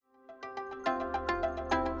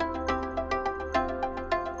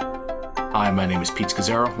Hi, my name is Pete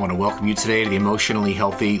Scazzaro. I want to welcome you today to the Emotionally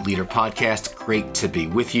Healthy Leader Podcast. Great to be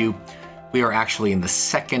with you. We are actually in the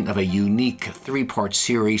second of a unique three-part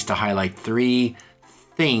series to highlight three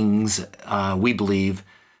things we believe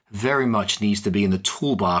very much needs to be in the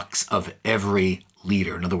toolbox of every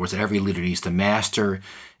leader. In other words, that every leader needs to master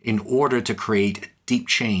in order to create deep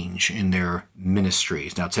change in their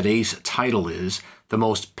ministries. Now, today's title is The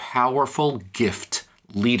Most Powerful Gift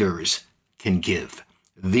Leaders Can Give.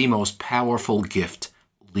 The most powerful gift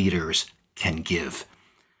leaders can give.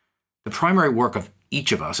 The primary work of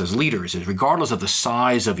each of us as leaders is, regardless of the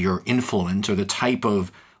size of your influence or the type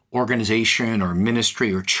of organization or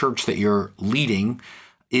ministry or church that you're leading,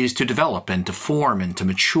 is to develop and to form and to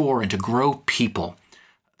mature and to grow people.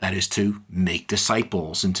 That is to make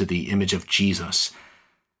disciples into the image of Jesus.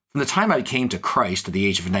 From the time I came to Christ at the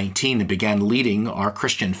age of 19 and began leading our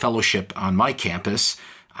Christian fellowship on my campus,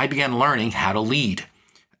 I began learning how to lead.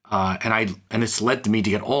 And it's led me to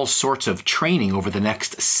get all sorts of training over the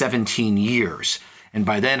next 17 years. And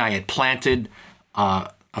by then I had planted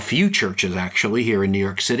a few churches actually here in New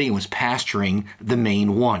York City and was pastoring the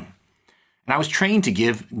main one. And I was trained to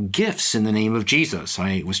give gifts in the name of Jesus.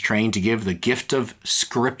 I was trained to give the gift of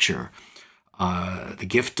Scripture, the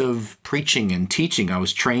gift of preaching and teaching. I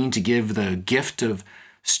was trained to give the gift of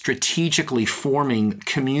strategically forming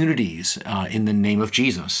communities in the name of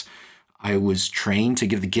Jesus. I was trained to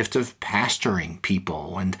give the gift of pastoring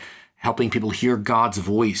people and helping people hear God's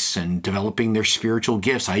voice and developing their spiritual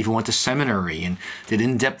gifts. I even went to seminary and did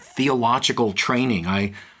in-depth theological training.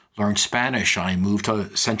 I learned Spanish. I moved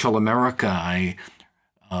to Central America. I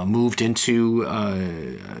moved into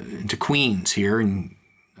Queens here in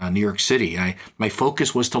New York City. My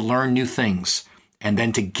focus was to learn new things and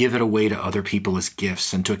then to give it away to other people as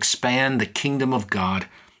gifts and to expand the kingdom of God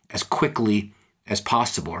as quickly as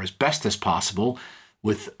possible, or as best as possible,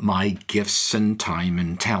 with my gifts and time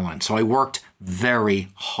and talent. So I worked very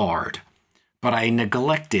hard, but I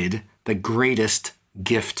neglected the greatest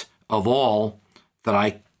gift of all that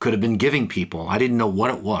I could have been giving people. I didn't know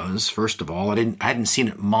what it was, first of all. I hadn't seen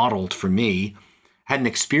it modeled for me, hadn't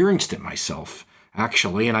experienced it myself,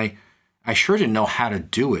 actually, and I sure didn't know how to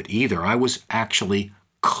do it either. I was actually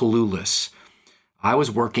clueless. I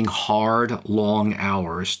was working hard, long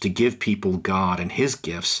hours to give people God and His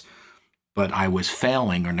gifts, but I was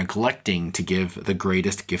failing or neglecting to give the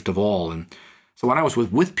greatest gift of all. And so when I was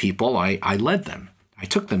with people, I led them. I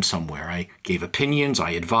took them somewhere. I gave opinions.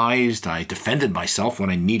 I advised. I defended myself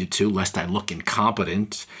when I needed to, lest I look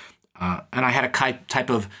incompetent. And I had a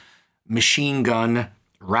type of machine gun,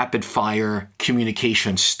 rapid-fire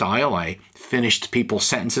communication style. I finished people's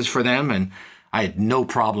sentences for them, and I had no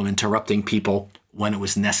problem interrupting people when it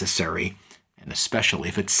was necessary, and especially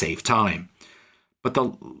if it saved time. But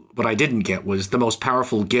what I didn't get was the most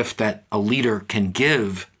powerful gift that a leader can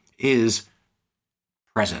give is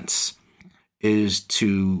presence, is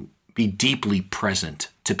to be deeply present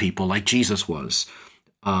to people like Jesus was,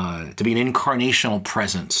 to be an incarnational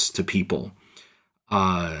presence to people.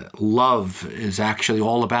 Love is actually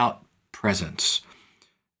all about presence.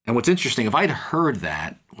 And what's interesting, if I'd heard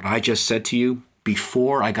that, what I just said to you,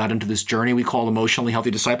 before I got into this journey we call emotionally healthy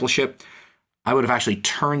discipleship, I would have actually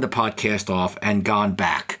turned the podcast off and gone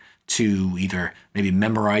back to either maybe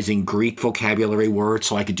memorizing Greek vocabulary words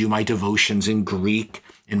so I could do my devotions in Greek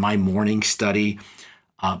in my morning study.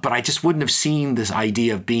 But I just wouldn't have seen this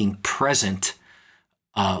idea of being present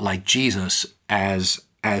like Jesus as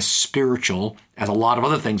spiritual as a lot of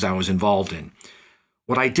other things I was involved in.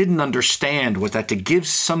 What I didn't understand was that to give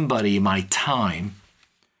somebody my time,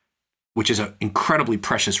 which is an incredibly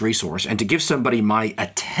precious resource, and to give somebody my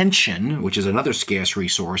attention, which is another scarce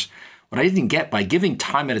resource, what I didn't get by giving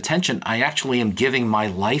time and attention, I actually am giving my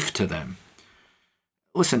life to them.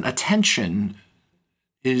 Listen, attention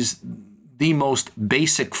is the most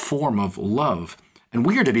basic form of love, and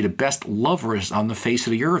we are to be the best lovers on the face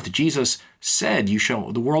of the earth. Jesus said,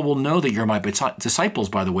 the world will know that you're my disciples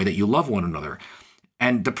by the way that you love one another.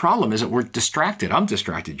 And the problem is that we're distracted. I'm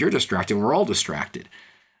distracted. You're distracted. We're all distracted.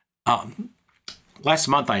 Last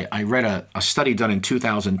month, I read a study done in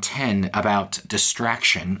 2010 about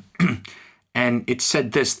distraction, and it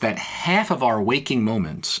said this, that half of our waking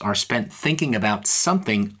moments are spent thinking about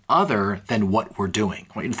something other than what we're doing.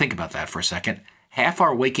 I want you to think about that for a second. Half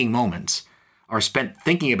our waking moments are spent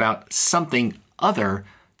thinking about something other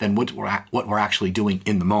than what we're actually doing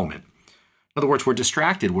in the moment. In other words, we're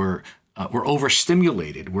distracted. We're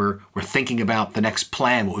overstimulated. We're thinking about the next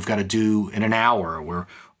plan, what we've got to do in an hour.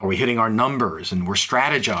 Are we hitting our numbers? And we're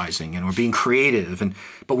strategizing and we're being creative.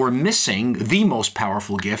 But we're missing the most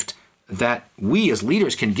powerful gift, that we as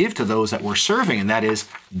leaders can give to those that we're serving, and that is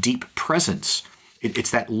deep presence.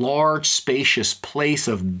 It's that large, spacious place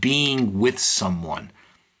of being with someone,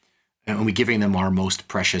 and we're giving them our most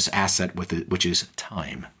precious asset, which is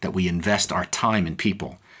time, that we invest our time in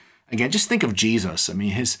people. Again, just think of Jesus. I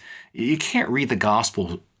mean, you can't read the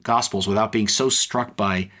Gospels without being so struck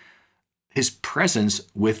by his presence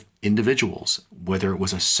with individuals, whether it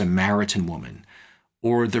was a Samaritan woman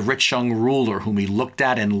or the rich young ruler whom he looked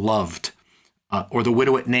at and loved, or the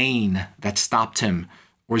widow at Nain that stopped him,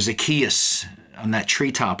 or Zacchaeus on that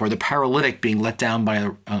treetop, or the paralytic being let down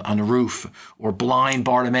on the roof, or blind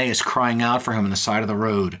Bartimaeus crying out for him on the side of the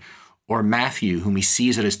road, or Matthew, whom he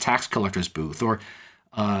sees at his tax collector's booth, or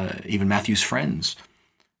even Matthew's friends.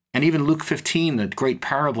 And even Luke 15, the great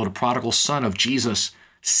parable of the prodigal son, of Jesus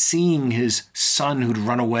seeing his son who'd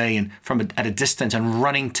run away and at a distance and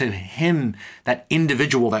running to him, that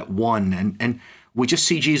individual, that one. And we just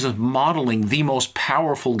see Jesus modeling the most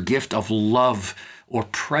powerful gift of love or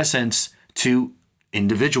presence to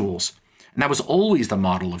individuals. And that was always the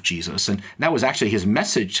model of Jesus. And that was actually his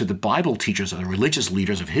message to the Bible teachers, or the religious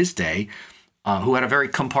leaders of his day, who had a very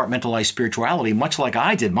compartmentalized spirituality, much like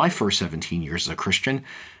I did my first 17 years as a Christian.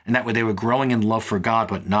 And that way they were growing in love for God,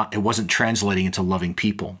 but it wasn't translating into loving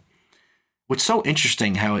people. What's so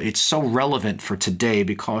interesting, how it's so relevant for today,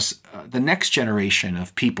 because the next generation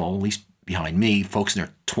of people, at least behind me, folks in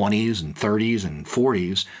their 20s and 30s and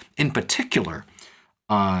 40s in particular,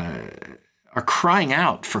 are crying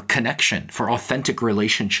out for connection, for authentic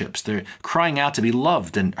relationships. They're crying out to be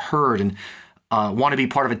loved and heard, and want to be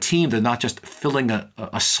part of a team. They're not just filling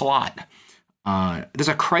a slot. There's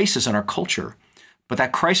a crisis in our culture, but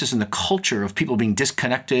that crisis in the culture of people being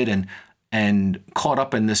disconnected and caught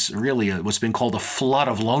up in this really what's been called a flood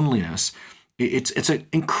of loneliness, it's an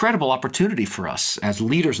incredible opportunity for us as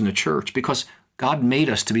leaders in the church, because God made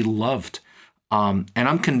us to be loved. And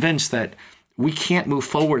I'm convinced that we can't move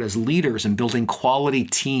forward as leaders in building quality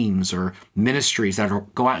teams or ministries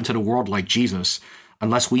that go out into the world like Jesus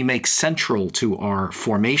unless we make central to our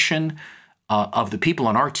formation of the people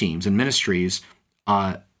on our teams and ministries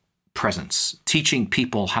presence, teaching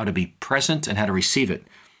people how to be present and how to receive it.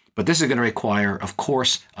 But this is going to require, of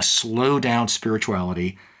course, a slow down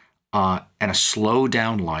spirituality and a slow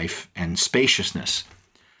down life and spaciousness.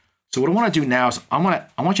 So what I want to do now is I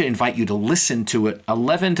want you to invite you to listen to an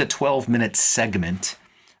 11 to 12 minute segment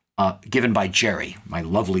given by Jerry, my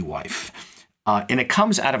lovely wife. And it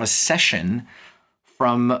comes out of a session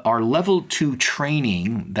from our level 2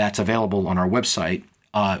 training that's available on our website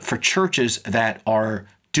for churches that are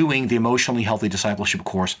doing the Emotionally Healthy Discipleship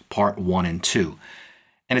course, part 1 and 2.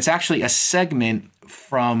 And it's actually a segment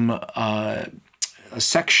from a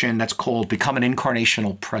section that's called Become an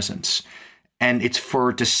Incarnational Presence. And it's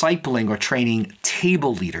for discipling or training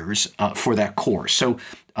table leaders for that course. So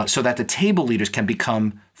that the table leaders can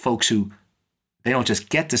become folks who, they don't just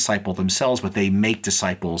get discipled themselves, but they make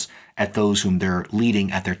disciples at those whom they're leading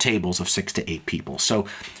at their tables of 6 to 8 people. So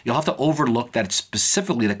you'll have to overlook that it's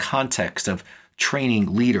specifically the context of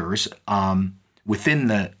training leaders within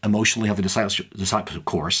the Emotionally Healthy Discipleship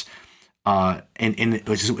course. And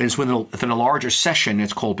it's within a larger session.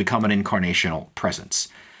 It's called Become an Incarnational Presence.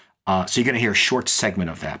 So you're going to hear a short segment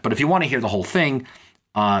of that. But if you want to hear the whole thing,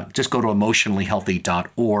 just go to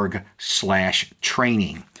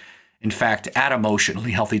emotionallyhealthy.org/training. In fact, at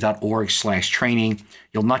emotionallyhealthy.org/training,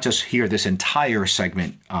 you'll not just hear this entire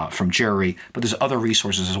segment from Jerry, but there's other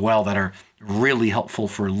resources as well that are really helpful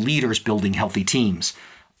for leaders building healthy teams.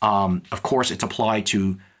 Of course, it's applied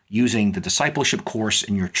to using the discipleship course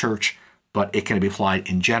in your church, but it can be applied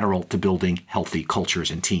in general to building healthy cultures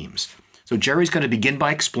and teams. So Jerry's going to begin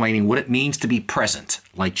by explaining what it means to be present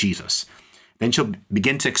like Jesus. Then she'll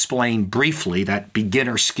begin to explain briefly that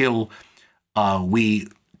beginner skill we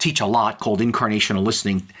teach a lot called incarnational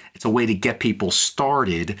listening. It's a way to get people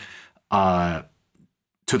started to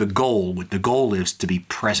the goal. What the goal is to be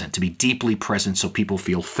present, to be deeply present so people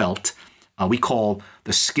feel felt. We call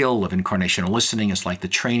the skill of incarnational listening, it's like the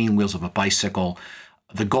training wheels of a bicycle.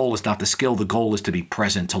 The goal is not the skill. The goal is to be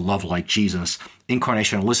present, to love like Jesus.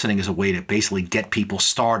 Incarnational listening is a way to basically get people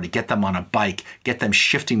started, get them on a bike, get them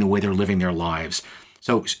shifting the way they're living their lives.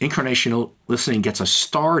 So incarnational listening gets us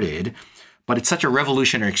started, but it's such a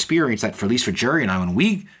revolutionary experience that, for at least for Jerry and I, when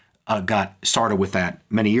we got started with that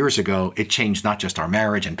many years ago, it changed not just our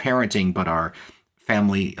marriage and parenting, but our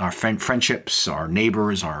family, our friendships, our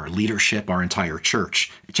neighbors, our leadership, our entire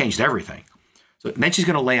church. It changed everything. So then she's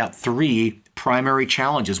going to lay out 3 primary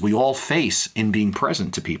challenges we all face in being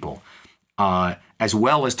present to people, as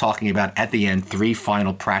well as talking about, at the end, 3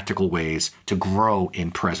 final practical ways to grow in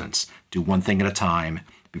presence. Do one thing at a time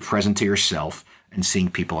be present to yourself, and seeing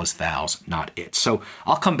people as thous, not its. So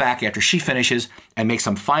I'll come back after she finishes and make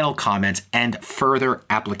some final comments and further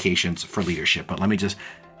applications for leadership. But let me just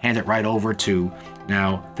hand it right over to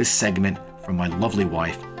now this segment from my lovely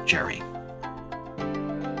wife, Jerry.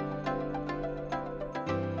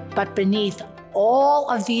 But beneath all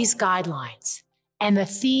of these guidelines, and the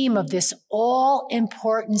theme of this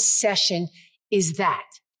all-important session is that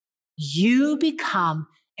you become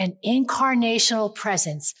an incarnational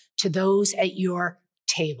presence to those at your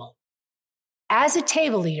table. As a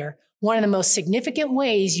table leader, one of the most significant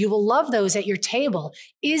ways you will love those at your table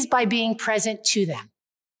is by being present to them.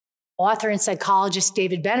 Author and psychologist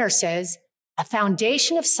David Benner says, a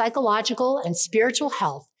foundation of psychological and spiritual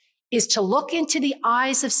health is to look into the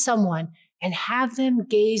eyes of someone and have them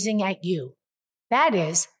gazing at you. That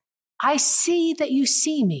is, I see that you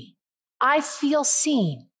see me. I feel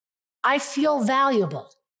seen. I feel valuable.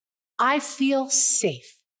 I feel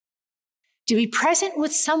safe. To be present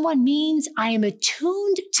with someone means I am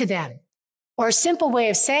attuned to them. Or a simple way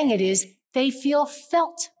of saying it is, they feel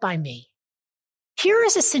felt by me. Here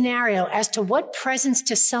is a scenario as to what presence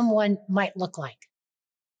to someone might look like.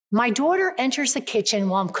 My daughter enters the kitchen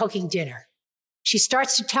while I'm cooking dinner. She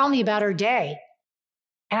starts to tell me about her day,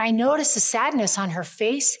 and I notice the sadness on her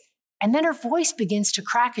face, and then her voice begins to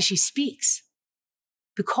crack as she speaks.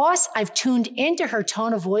 Because I've tuned into her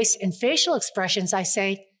tone of voice and facial expressions, I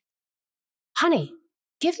say, honey,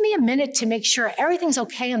 give me a minute to make sure everything's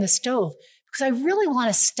okay on the stove because I really want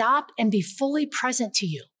to stop and be fully present to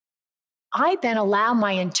you. I then allow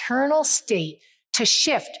my internal state to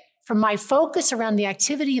shift from my focus around the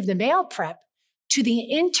activity of the meal prep to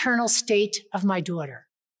the internal state of my daughter.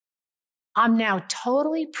 I'm now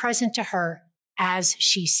totally present to her as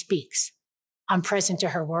she speaks. I'm present to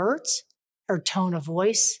her words, her tone of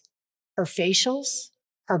voice, her facials,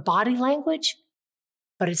 her body language,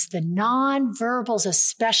 but it's the nonverbals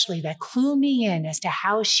especially that clue me in as to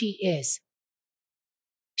how she is.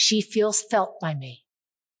 She feels felt by me.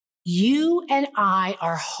 You and I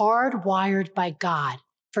are hardwired by God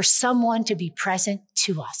for someone to be present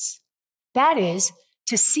to us. That is,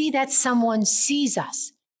 to see that someone sees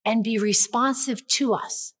us and be responsive to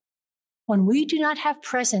us. When we do not have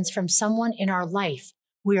presence from someone in our life,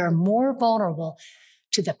 we are more vulnerable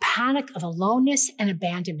to the panic of aloneness and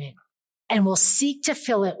abandonment, and will seek to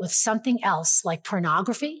fill it with something else like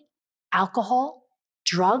pornography, alcohol,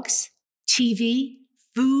 drugs, TV,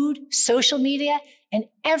 food, social media, and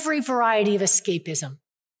every variety of escapism.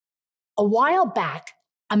 A while back,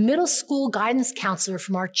 a middle school guidance counselor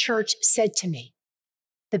from our church said to me,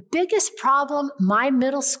 the biggest problem my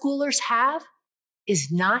middle schoolers have is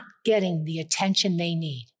not getting the attention they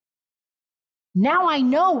need. Now I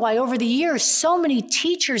know why over the years so many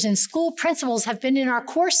teachers and school principals have been in our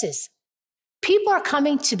courses. People are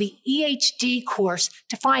coming to the EHD course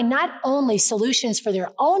to find not only solutions for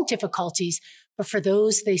their own difficulties, but for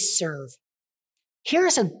those they serve.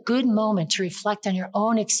 Here's a good moment to reflect on your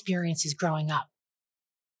own experiences growing up.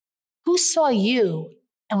 Who saw you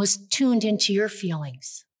and was tuned into your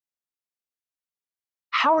feelings?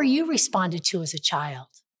 How are you responded to as a child?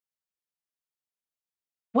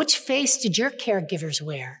 Which face did your caregivers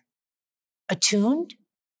wear? Attuned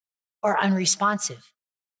or unresponsive?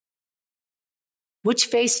 Which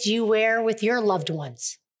face do you wear with your loved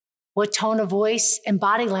ones? What tone of voice and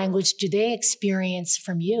body language do they experience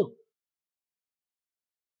from you?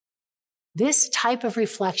 This type of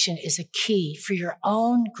reflection is a key for your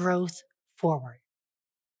own growth forward.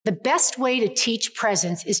 The best way to teach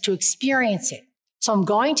presence is to experience it. So I'm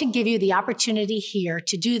going to give you the opportunity here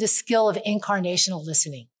to do the skill of incarnational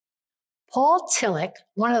listening. Paul Tillich,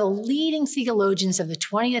 one of the leading theologians of the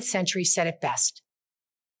 20th century, said it best.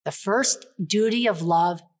 The first duty of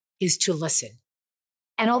love is to listen.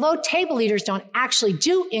 And although table leaders don't actually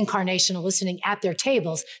do incarnational listening at their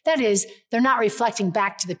tables, that is, they're not reflecting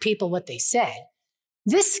back to the people what they said,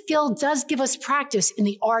 this skill does give us practice in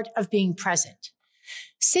the art of being present.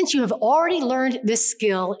 Since you have already learned this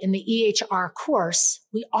skill in the EHR course,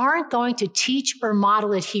 we aren't going to teach or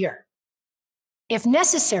model it here. If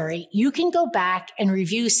necessary, you can go back and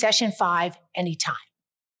review session 5 anytime.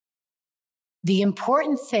 The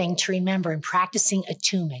important thing to remember in practicing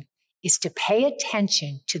attunement is to pay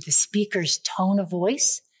attention to the speaker's tone of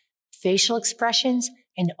voice, facial expressions,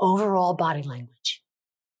 and overall body language.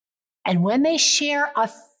 And when they share a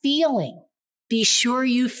feeling, be sure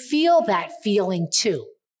you feel that feeling too,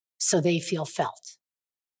 so they feel felt.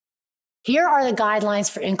 Here are the guidelines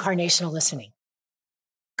for incarnational listening.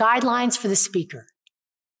 Guidelines for the speaker.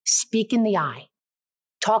 Speak in the eye.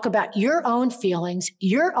 Talk about your own feelings,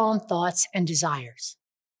 your own thoughts and desires.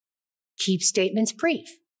 Keep statements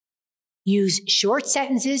brief. Use short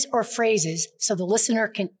sentences or phrases so the listener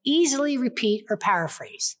can easily repeat or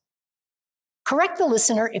paraphrase. Correct the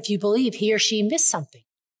listener if you believe he or she missed something.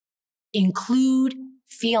 Include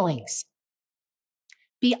feelings.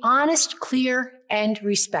 Be honest, clear, and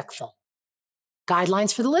respectful.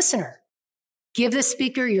 Guidelines for the listener. Give the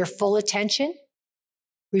speaker your full attention.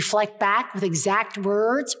 Reflect back with exact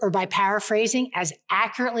words or by paraphrasing as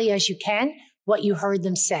accurately as you can what you heard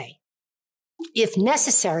them say. If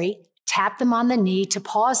necessary, tap them on the knee to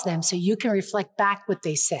pause them so you can reflect back what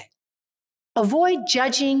they said. Avoid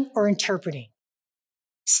judging or interpreting.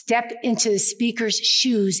 Step into the speaker's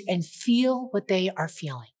shoes and feel what they are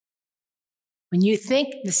feeling. When you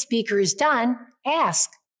think the speaker is done, ask,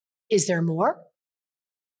 is there more?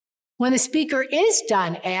 When the speaker is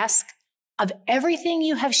done, ask, of everything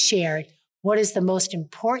you have shared, what is the most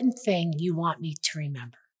important thing you want me to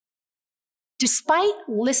remember? Despite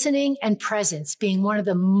listening and presence being one of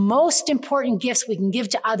the most important gifts we can give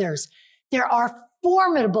to others, there are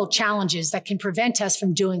formidable challenges that can prevent us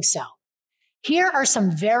from doing so. Here are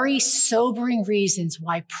some very sobering reasons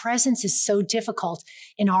why presence is so difficult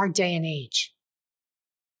in our day and age.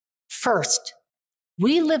 First,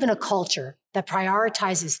 we live in a culture that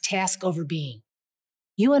prioritizes task over being.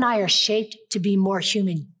 You and I are shaped to be more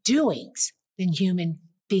human doings than human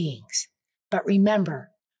beings. But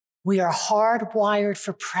remember, we are hardwired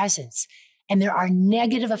for presence, and there are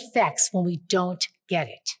negative effects when we don't get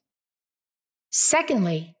it.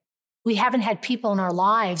 Secondly, we haven't had people in our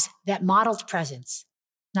lives that modeled presence,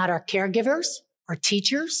 not our caregivers, our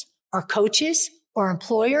teachers, our coaches, or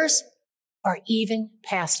employers, or even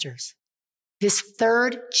pastors. This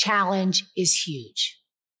third challenge is huge.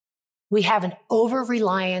 We have an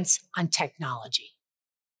over-reliance on technology.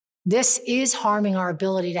 This is harming our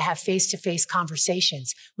ability to have face-to-face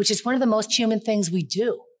conversations, which is one of the most human things we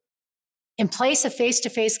do. In place of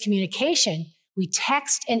face-to-face communication, we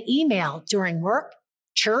text and email during work,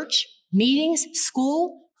 church, meetings,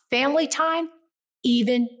 school, family time,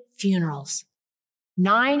 even funerals.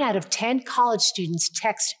 9 out of 10 college students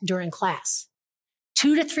text during class.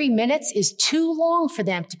 2 to 3 minutes is too long for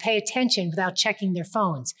them to pay attention without checking their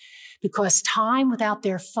phones, because time without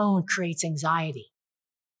their phone creates anxiety.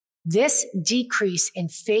 This decrease in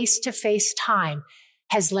face-to-face time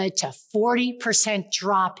has led to 40%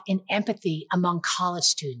 drop in empathy among college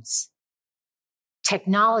students.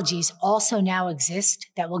 Technologies also now exist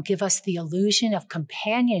that will give us the illusion of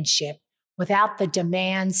companionship without the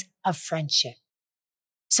demands of friendship.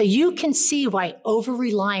 So you can see why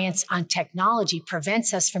over-reliance on technology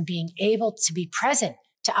prevents us from being able to be present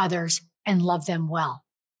to others and love them well.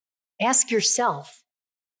 Ask yourself,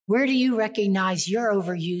 where do you recognize your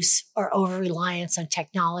overuse or over-reliance on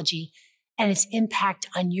technology and its impact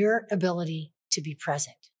on your ability to be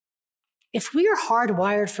present? If we are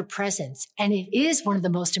hardwired for presence, and it is one of the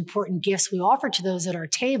most important gifts we offer to those at our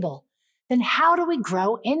table, then how do we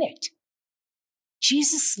grow in it?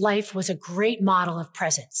 Jesus' life was a great model of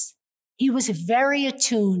presence. He was very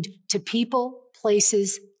attuned to people,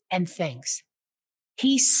 places, and things.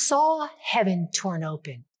 He saw heaven torn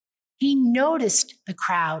open. He noticed the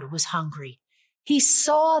crowd was hungry. He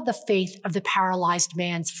saw the faith of the paralyzed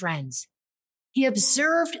man's friends. He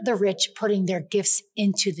observed the rich putting their gifts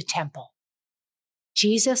into the temple.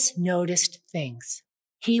 Jesus noticed things.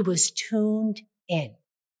 He was tuned in.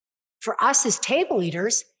 For us as table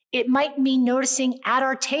leaders, it might mean noticing at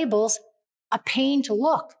our tables a pained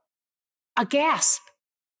look, a gasp,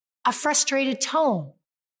 a frustrated tone,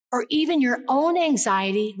 or even your own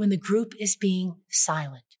anxiety when the group is being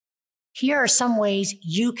silent. Here are some ways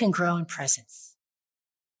you can grow in presence.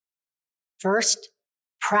 First,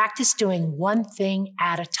 practice doing one thing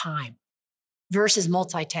at a time versus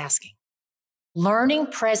multitasking. Learning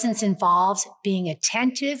presence involves being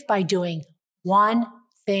attentive by doing one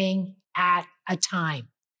thing at a time.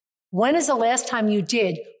 When is the last time you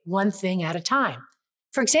did one thing at a time?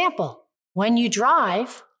 For example, when you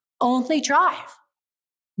drive, only drive.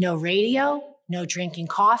 No radio, no drinking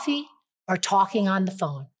coffee, or talking on the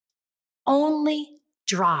phone. Only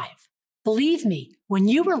drive. Believe me, when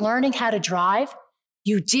you were learning how to drive,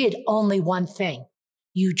 you did only one thing.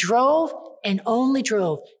 You drove and only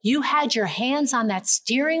drove. You had your hands on that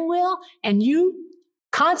steering wheel and you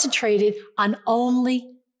concentrated on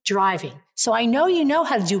only driving. So I know you know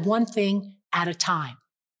how to do one thing at a time.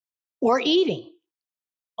 Or eating.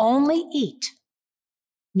 Only eat.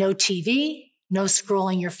 No TV, no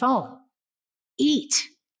scrolling your phone. Eat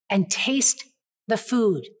and taste the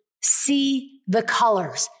food. See the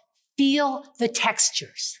colors. Feel the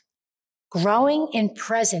textures. Growing in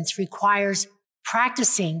presence requires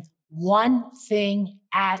practicing one thing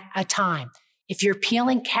at a time. If you're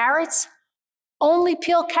peeling carrots, only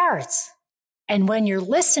peel carrots. And when you're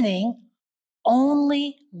listening,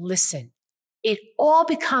 only listen. It all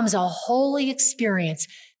becomes a holy experience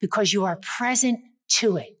because you are present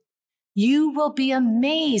to it. You will be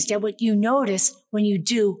amazed at what you notice when you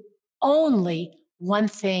do only one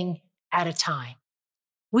thing at a time.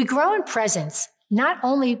 We grow in presence not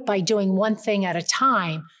only by doing one thing at a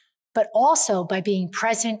time, but also by being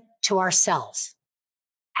present to ourselves.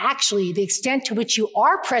 Actually, the extent to which you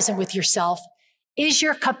are present with yourself is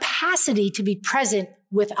your capacity to be present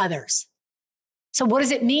with others. So what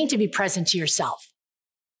does it mean to be present to yourself?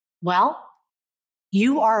 Well,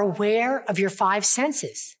 you are aware of your 5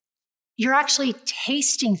 senses. You're actually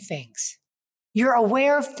tasting things. You're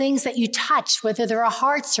aware of things that you touch, whether they're a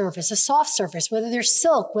hard surface, a soft surface, whether they're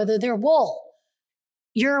silk, whether they're wool.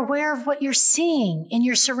 You're aware of what you're seeing in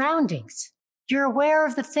your surroundings. You're aware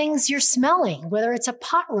of the things you're smelling, whether it's a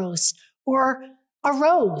pot roast or a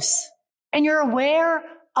rose. And you're aware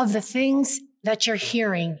of the things that you're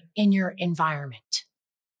hearing in your environment.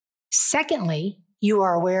 Secondly, you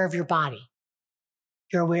are aware of your body.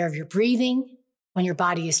 You're aware of your breathing. When your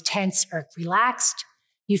body is tense or relaxed,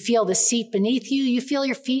 you feel the seat beneath you. You feel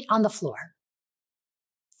your feet on the floor.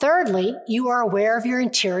 Thirdly, you are aware of your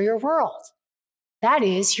interior world. That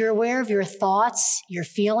is, you're aware of your thoughts, your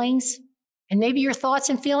feelings, and maybe your thoughts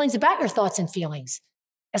and feelings about your thoughts and feelings,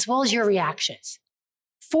 as well as your reactions.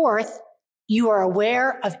 Fourth, you are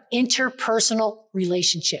aware of interpersonal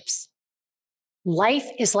relationships. Life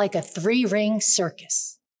is like a 3-ring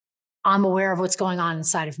circus. I'm aware of what's going on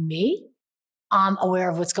inside of me. I'm aware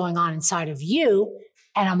of what's going on inside of you.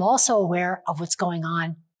 And I'm also aware of what's going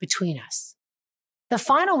on between us. The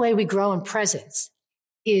final way we grow in presence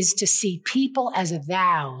is to see people as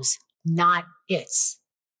thous, not its.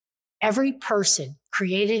 Every person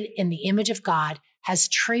created in the image of God has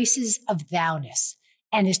traces of thou-ness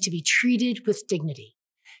and is to be treated with dignity.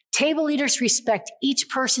 Table leaders respect each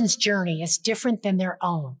person's journey as different than their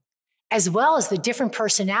own, as well as the different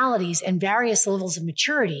personalities and various levels of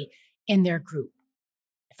maturity in their group.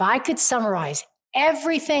 If I could summarize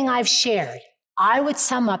everything I've shared, I would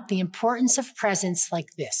sum up the importance of presence like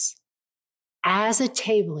this. As a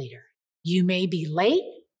table leader, you may be late.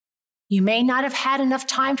 You may not have had enough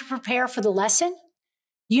time to prepare for the lesson.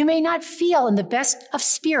 You may not feel in the best of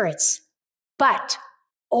spirits, but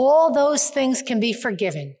all those things can be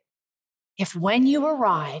forgiven if when you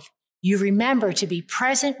arrive, you remember to be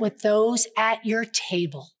present with those at your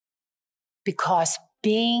table. Because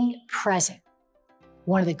being present,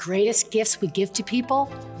 one of the greatest gifts we give to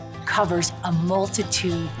people, covers a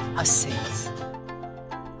multitude of sins.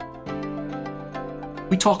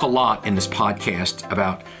 We talk a lot in this podcast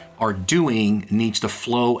about our doing needs to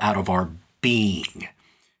flow out of our being.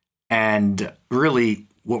 And really,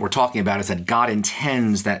 what we're talking about is that God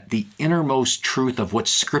intends that the innermost truth of what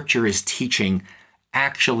Scripture is teaching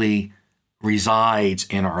actually resides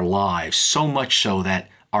in our lives, so much so that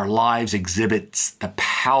our lives exhibits the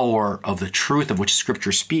power of the truth of which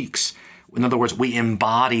Scripture speaks. In other words, we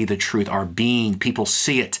embody the truth, our being. People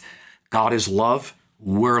see it. God is love,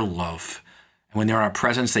 we're love. And when they're in our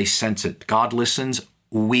presence, they sense it. God listens,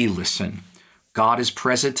 we listen. God is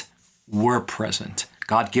present, we're present.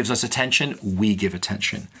 God gives us attention, we give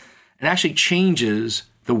attention. It actually changes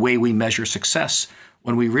the way we measure success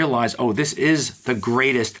when we realize, oh, this is the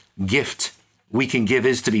greatest gift we can give,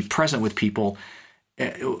 is to be present with people.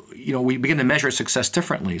 We begin to measure success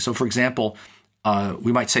differently. So, for example,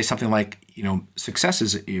 we might say something like, success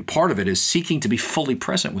is part of it is seeking to be fully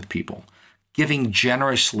present with people, giving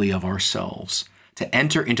generously of ourselves, to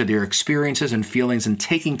enter into their experiences and feelings and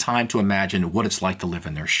taking time to imagine what it's like to live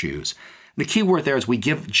in their shoes. And the key word there is we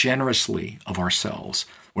give generously of ourselves.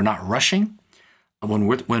 We're not rushing. When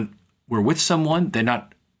we're with someone, they're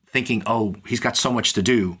not thinking, oh, he's got so much to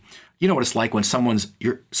do. You know what it's like when someone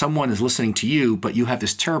is listening to you, but you have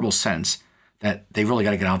this terrible sense that they really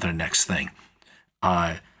got to get on to the next thing.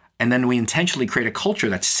 And then we intentionally create a culture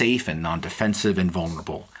that's safe and non-defensive and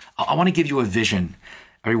vulnerable. I want to give you a vision,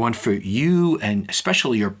 everyone, for you and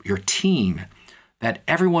especially your team, that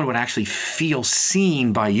everyone would actually feel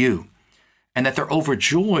seen by you and that they're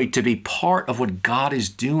overjoyed to be part of what God is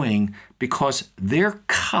doing because their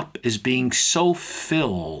cup is being so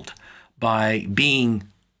filled by being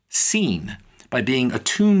seen, by being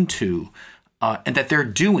attuned to, and that their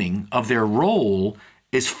doing of their role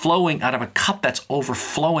is flowing out of a cup that's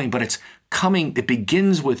overflowing, but it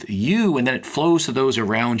begins with you and then it flows to those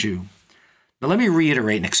around you. Now, let me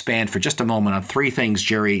reiterate and expand for just a moment on 3 things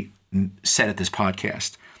Jerry said at this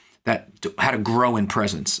podcast, how to grow in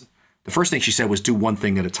presence. The first thing she said was do one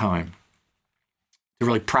thing at a time. To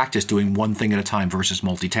really practice doing one thing at a time versus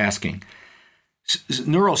multitasking.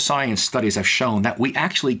 Neuroscience studies have shown that we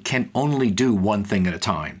actually can only do one thing at a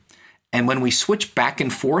time. And when we switch back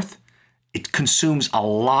and forth, it consumes a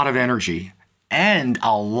lot of energy and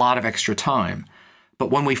a lot of extra time. But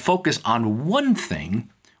when we focus on one thing,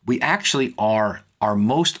 we actually are our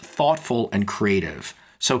most thoughtful and creative.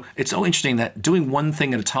 So it's so interesting that doing one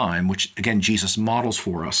thing at a time, which again, Jesus models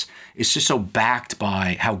for us, is just so backed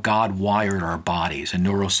by how God wired our bodies, and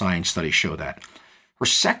neuroscience studies show that. Her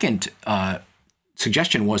second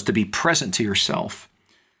suggestion was to be present to yourself.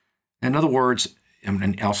 In other words,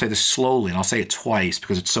 and I'll say this slowly, and I'll say it twice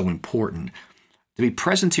because it's so important, to be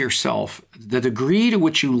present to yourself. The degree to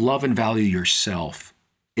which you love and value yourself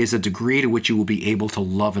is the degree to which you will be able to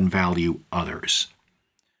love and value others.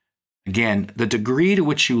 Again, the degree to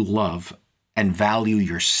which you love and value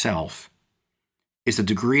yourself is the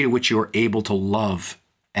degree to which you are able to love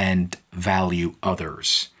and value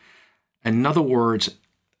others. In other words,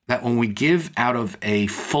 that when we give out of a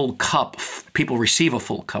full cup, people receive a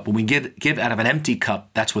full cup. When we give out of an empty cup,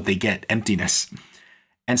 that's what they get, emptiness.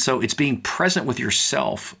 And so it's being present with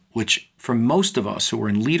yourself, which for most of us who are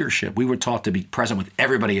in leadership, we were taught to be present with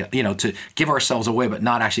everybody, to give ourselves away, but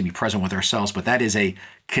not actually be present with ourselves. But that is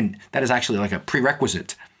actually like a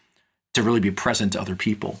prerequisite to really be present to other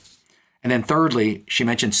people. And then thirdly, she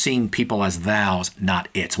mentioned seeing people as thous, not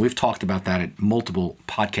its. We've talked about that at multiple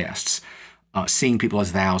podcasts. Seeing people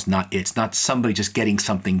as thous, not its, not somebody just getting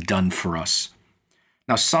something done for us.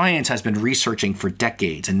 Now, science has been researching for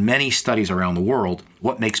decades in many studies around the world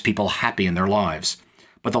what makes people happy in their lives.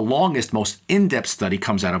 But the longest, most in-depth study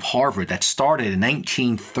comes out of Harvard that started in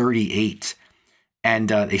 1938. And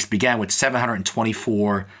they began with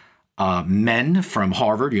 724 men from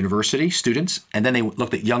Harvard University, students. And then they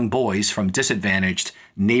looked at young boys from disadvantaged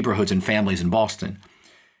neighborhoods and families in Boston.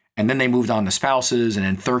 And then they moved on to spouses and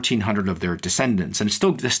then 1,300 of their descendants. And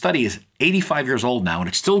the study is 85 years old now, and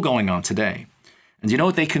it's still going on today. And do you know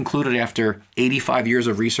what they concluded after 85 years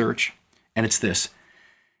of research? And it's this.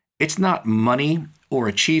 It's not money or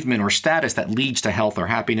achievement or status that leads to health or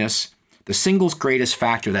happiness. The single greatest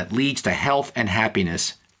factor that leads to health and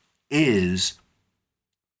happiness is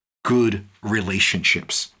good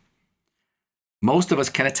relationships. Most of us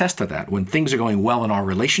can attest to that. When things are going well in our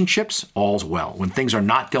relationships, all's well. When things are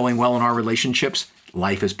not going well in our relationships,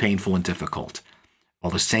 life is painful and difficult.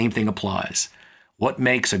 Well, the same thing applies. What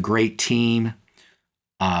makes a great team?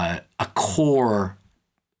 A core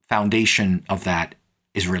foundation of that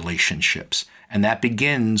is relationships. And that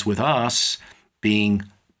begins with us being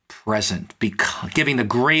present, giving the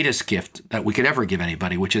greatest gift that we could ever give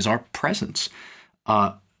anybody, which is our presence.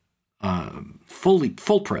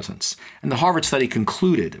 Full presence. And the Harvard study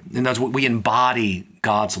concluded, and that's what we embody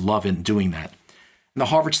God's love in doing that. And the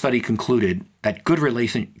Harvard study concluded that good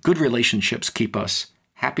relationships keep us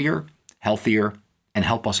happier, healthier, and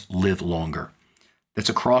help us live longer. That's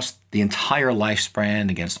across the entire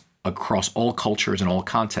lifespan, across all cultures and all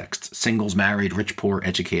contexts, singles, married, rich, poor,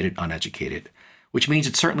 educated, uneducated, which means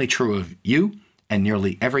it's certainly true of you and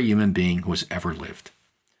nearly every human being who has ever lived.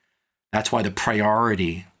 That's why the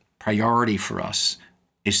priority for us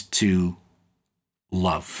is to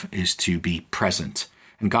love, is to be present.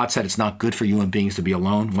 And God said it's not good for human beings to be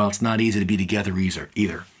alone. Well, it's not easy to be together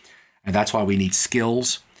either. And that's why we need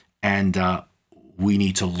skills, and we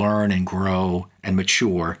need to learn and grow and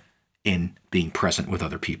mature in being present with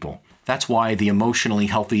other people. That's why the Emotionally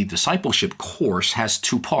Healthy Discipleship course has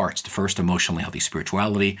two parts. The first, Emotionally Healthy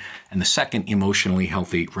Spirituality, and the second, Emotionally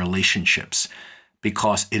Healthy Relationships,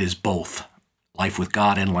 because it is both life with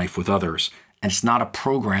God and life with others. And it's not a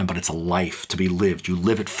program, but it's a life to be lived. You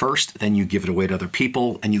live it first, then you give it away to other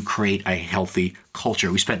people, and you create a healthy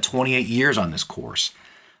culture. We spent 28 years on this course,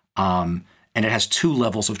 and it has 2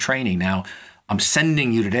 levels of training. Now, I'm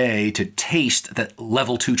sending you today to taste that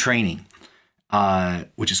level 2 training,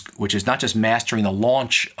 which is not just mastering the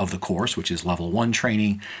launch of the course, which is level 1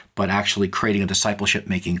 training, but actually creating a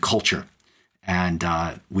discipleship-making culture. And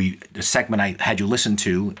the segment I had you listen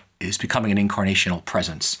to is Becoming an Incarnational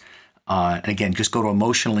Presence. And again, just go to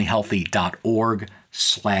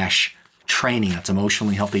emotionallyhealthy.org/training. That's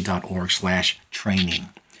emotionallyhealthy.org/training.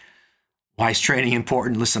 Why is training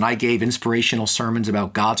important? Listen, I gave inspirational sermons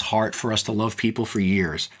about God's heart for us to love people for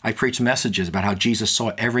years. I preached messages about how Jesus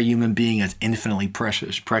saw every human being as infinitely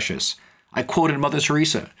precious. I quoted Mother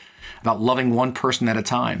Teresa about loving one person at a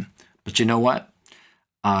time. But you know what?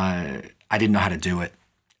 I didn't know how to do it.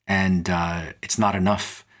 And it's not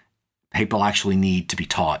enough. People actually need to be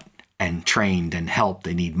taught and trained and helped.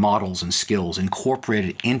 They need models and skills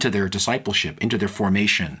incorporated into their discipleship, into their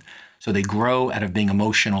formation. So they grow out of being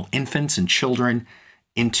emotional infants and children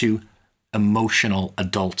into emotional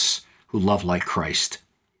adults who love like Christ.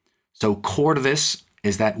 So core to this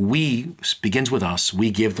is that begins with us. We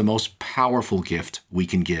give the most powerful gift we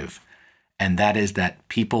can give. And that is that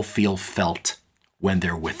people feel felt when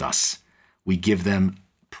they're with us. We give them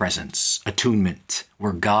presence, attunement.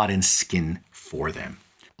 We're God in skin for them.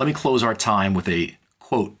 Let me close our time with a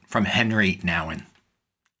quote from Henry Nouwen.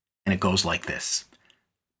 And it goes like this.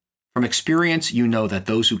 From experience, you know that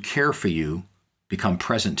those who care for you become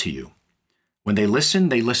present to you. When they listen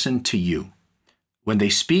to you. When they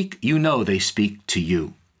speak, you know they speak to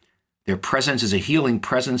you. Their presence is a healing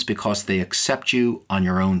presence because they accept you on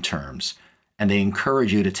your own terms, and they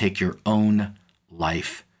encourage you to take your own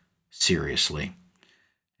life seriously.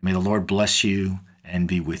 May the Lord bless you and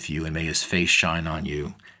be with you, and may his face shine on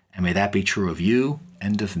you. And may that be true of you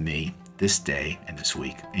and of me this day and this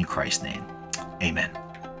week. In Christ's name, amen.